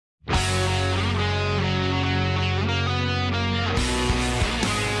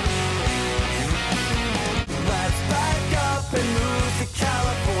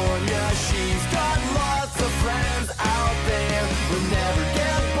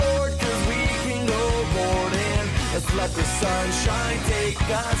the sunshine take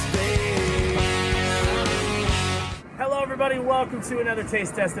us there. Hello everybody, welcome to another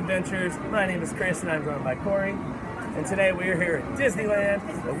Taste Test Adventures. My name is Chris and I'm joined by Cory. And today we are here at Disneyland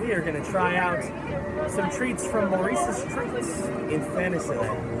and we are going to try out some treats from Maurice's Treats in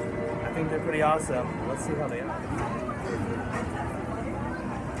Fantasyland. I think they're pretty awesome. Let's see how they are.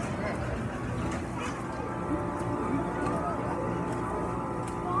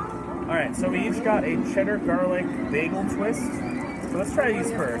 Alright, so we each got a cheddar garlic bagel twist. So let's try these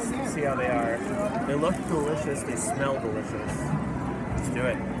first, see how they are. They look delicious, they smell delicious. Let's do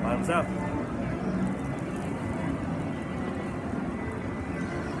it. Bottoms up.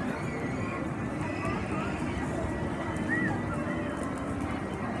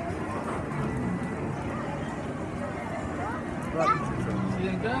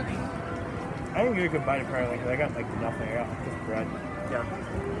 I didn't get a good bite apparently because I got like nothing. I got just bread. Yeah.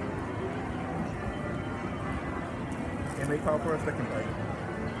 Can they call for a second bite?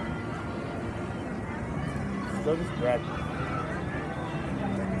 Still just bread.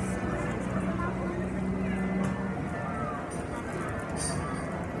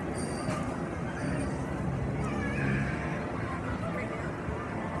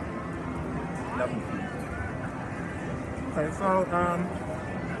 Okay, so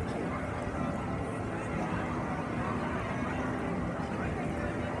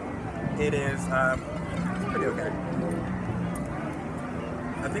it is pretty okay.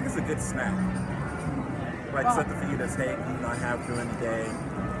 I think it's a good snack. Like something for you to take, have during the day.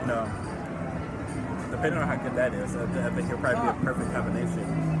 Depending on how good that is, I think it'll probably be a perfect combination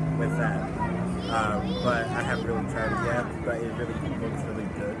with that. But I haven't really tried it yet. But it really looks really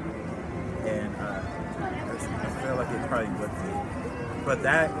good, and I feel like it probably would be. But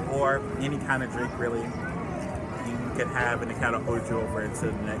that or any kind of drink really you can have, and it kind of holds you over into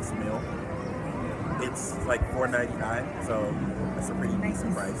the next meal. It's like $4.99, so that's a pretty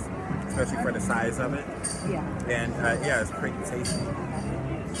decent price, especially for the size of it. Yeah. And yeah, it's pretty tasty.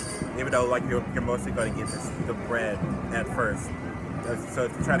 Even though like you're mostly going to get the bread at first, so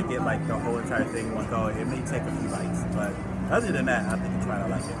if you try to get like the whole entire thing in one go, it may take a few bites. But other than that, I think it's fine. I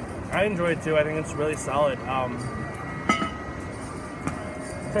like it. I enjoy it too. I think it's really solid.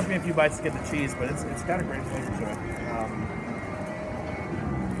 It took me a few bites to get the cheese, but it's got a great flavor to it.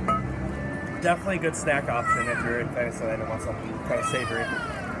 Definitely a good snack option if you're in Fantasyland and want something kind of savory.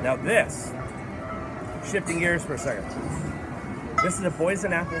 Now this, shifting gears for a second. This is a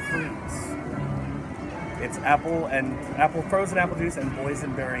Boson apple freeze. It's frozen apple juice and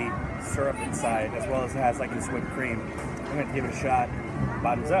boysenberry syrup inside, as well as it has like this whipped cream. I'm gonna give it a shot.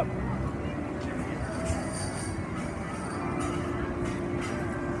 Bottoms up.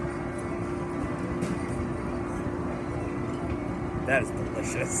 That is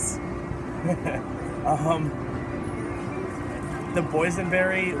delicious. The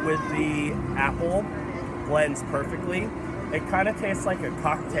boysenberry with the apple blends perfectly. It kind of tastes like a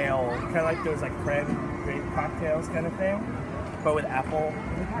cocktail, kind of like those like cran grape cocktails kind of thing, but with apple.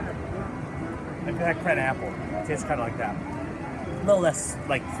 Like that cran apple. It tastes kind of like that. A little less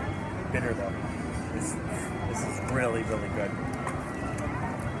like bitter though. This is really, really good.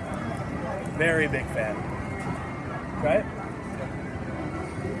 Very big fan. Right?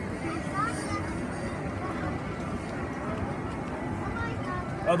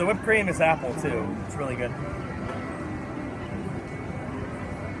 Oh, the whipped cream is apple too. It's really good.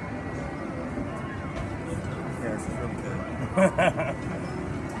 Yeah, this is really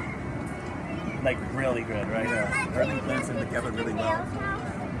good. Like really good, right? Yeah, everything blends in together really well.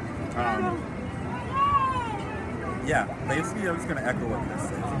 Yeah, basically I'm just gonna echo what Chris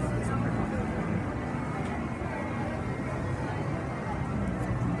says. It's pretty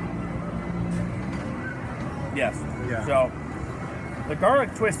good. Yes. Yeah. So the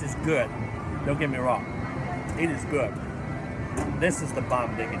garlic twist is good. Don't get me wrong. It is good. This is the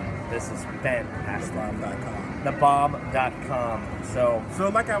bomb diggity. This is fantastic. TheBomb.com. TheBomb.com. So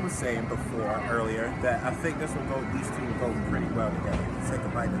like I was saying before, earlier, that I think these two will go pretty well together. Take a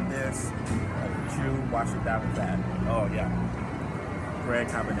bite of this, chew, wash it down with that. Oh yeah. Great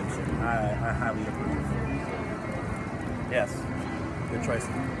combination. I highly approve. Yes. Good choice.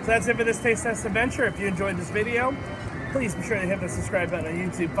 So that's it for this Taste Test Adventure. If you enjoyed this video, please be sure to hit the subscribe button on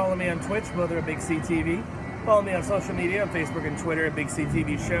YouTube. Follow me on Twitch, both are at BigCTV. Follow me on social media, on Facebook and Twitter at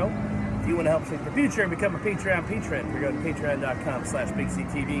BigCTV Show. If you want to help shape the future and become a Patreon patron, you go to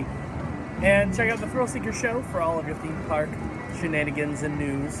patreon.com/BigCTV. And check out the Thrill Seeker Show for all of your theme park shenanigans and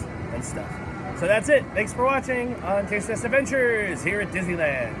news and stuff. So that's it. Thanks for watching on Taste Test Adventures here at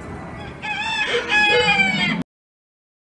Disneyland.